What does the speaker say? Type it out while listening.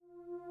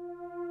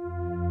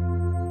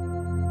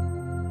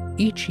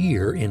Each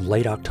year in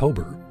late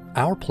October,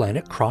 our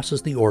planet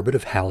crosses the orbit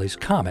of Halley's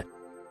Comet,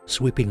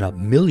 sweeping up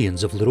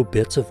millions of little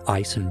bits of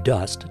ice and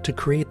dust to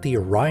create the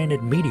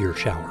Orionid meteor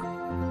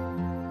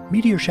shower.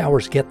 Meteor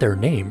showers get their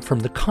name from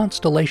the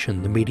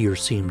constellation the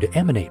meteors seem to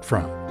emanate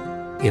from,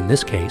 in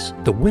this case,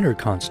 the winter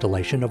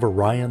constellation of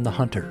Orion the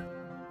Hunter.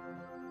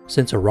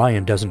 Since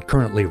Orion doesn't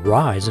currently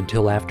rise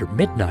until after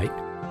midnight,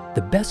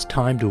 the best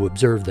time to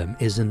observe them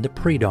is in the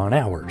pre-dawn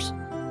hours.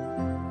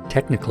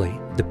 Technically,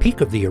 the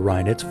peak of the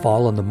Orionids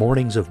fall on the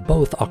mornings of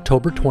both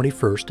October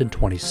 21st and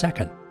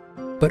 22nd,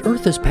 but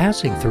Earth is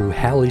passing through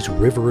Halley's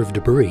River of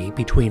Debris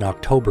between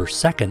October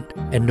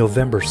 2nd and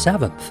November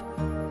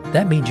 7th.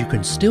 That means you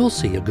can still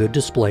see a good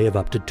display of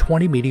up to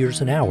 20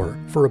 meteors an hour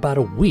for about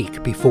a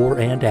week before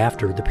and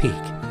after the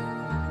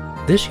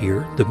peak. This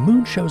year, the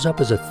moon shows up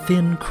as a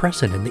thin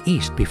crescent in the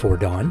east before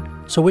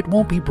dawn, so it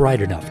won't be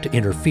bright enough to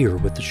interfere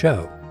with the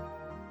show.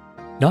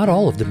 Not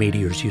all of the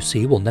meteors you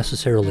see will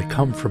necessarily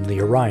come from the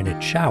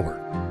Orionid shower.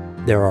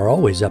 There are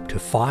always up to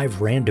 5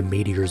 random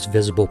meteors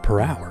visible per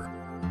hour.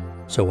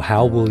 So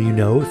how will you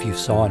know if you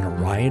saw an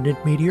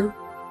Orionid meteor?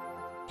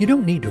 You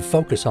don't need to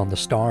focus on the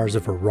stars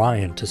of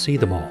Orion to see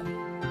them all.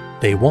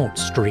 They won't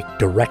streak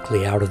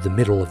directly out of the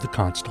middle of the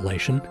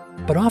constellation,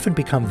 but often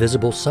become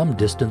visible some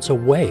distance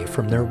away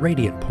from their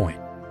radiant point.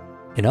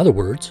 In other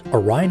words,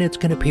 Orionids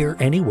can appear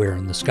anywhere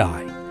in the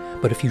sky,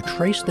 but if you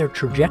trace their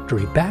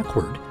trajectory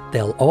backward,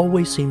 they'll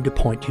always seem to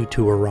point you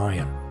to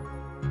Orion.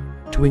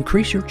 To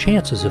increase your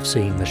chances of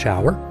seeing the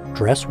shower,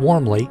 dress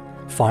warmly,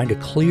 find a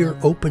clear,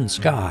 open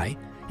sky,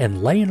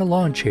 and lay in a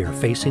lawn chair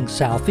facing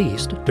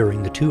southeast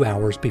during the 2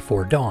 hours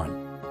before dawn.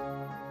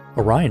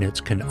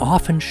 Orionids can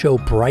often show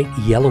bright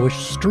yellowish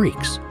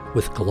streaks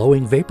with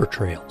glowing vapor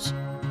trails.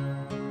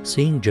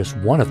 Seeing just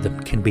one of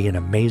them can be an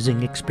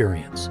amazing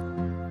experience.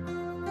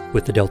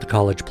 With the Delta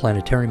College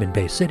Planetarium in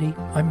Bay City,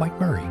 I'm Mike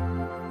Murray.